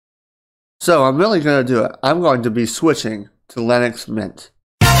So I'm really going to do it. I'm going to be switching to Linux Mint.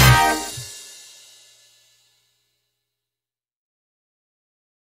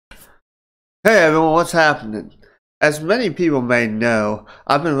 Hey everyone, what's happening? As many people may know,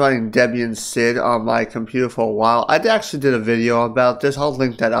 I've been running Debian SID on my computer for a while. I actually did a video about this. I'll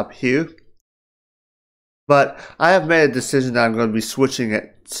link that up here. But I have made a decision that I'm going to be switching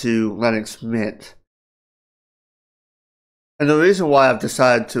it to Linux Mint. And the reason why I've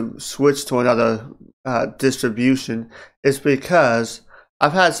decided to switch to another distribution is because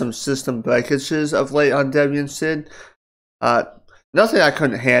I've had some system breakages of late on Debian SID. Nothing I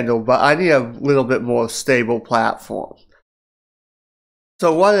couldn't handle, but I need a little bit more stable platform.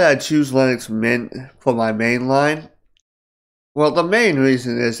 So why did I choose Linux Mint for my main line? Well, the main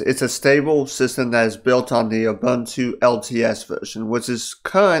reason is it's a stable system that is built on the Ubuntu LTS version, which is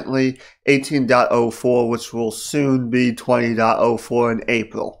currently 18.04, which will soon be 20.04 in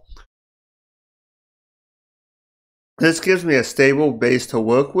April. This gives me a stable base to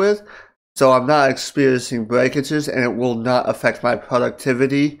work with, so I'm not experiencing breakages and it will not affect my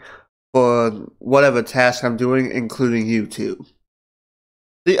productivity for whatever task I'm doing, including YouTube.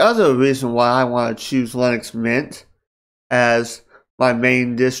 The other reason why I want to choose Linux Mint as my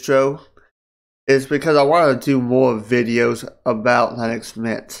main distro is because I want to do more videos about Linux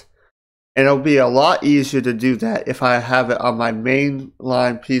Mint. And it'll be a lot easier to do that if I have it on my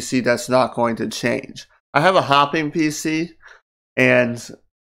mainline PC that's not going to change. I have a hopping PC, and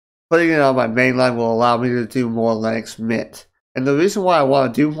putting it on my mainline will allow me to do more Linux Mint. And the reason why I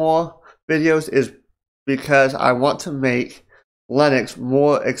want to do more videos is because I want to make Linux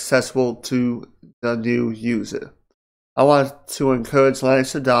more accessible to the new user. I want to encourage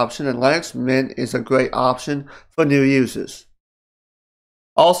Linux adoption, and Linux Mint is a great option for new users.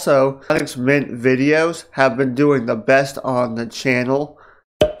 Also, Linux Mint videos have been doing the best on the channel.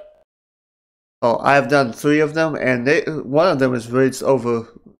 I have done 3 of them, and one of them has reached over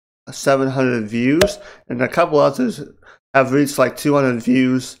 700 views, and a couple others have reached like 200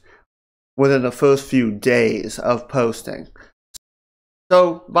 views within the first few days of posting.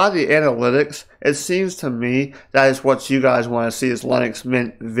 So by the analytics, it seems to me that is what you guys want to see is Linux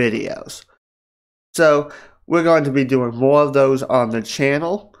Mint videos. So we're going to be doing more of those on the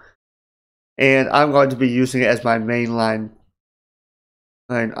channel, and I'm going to be using it as my mainline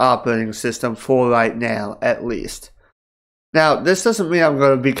operating system for right now, at least. Now, this doesn't mean I'm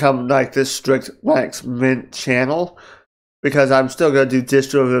going to become like this strict Linux Mint channel, because I'm still going to do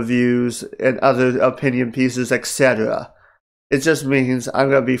distro reviews and other opinion pieces, etc. It just means I'm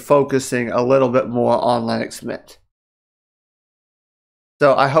going to be focusing a little bit more on Linux Mint.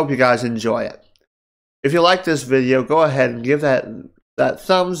 So I hope you guys enjoy it. If you like this video, go ahead and give that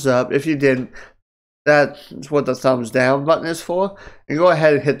thumbs up. If you didn't, that's what the thumbs down button is for. And go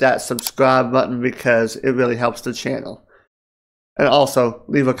ahead and hit that subscribe button because it really helps the channel. And also,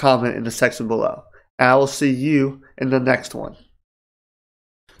 leave a comment in the section below. And I will see you in the next one.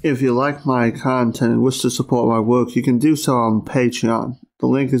 If you like my content and wish to support my work, you can do so on Patreon. The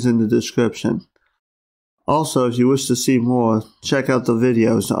link is in the description. Also, if you wish to see more, check out the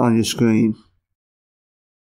videos on your screen.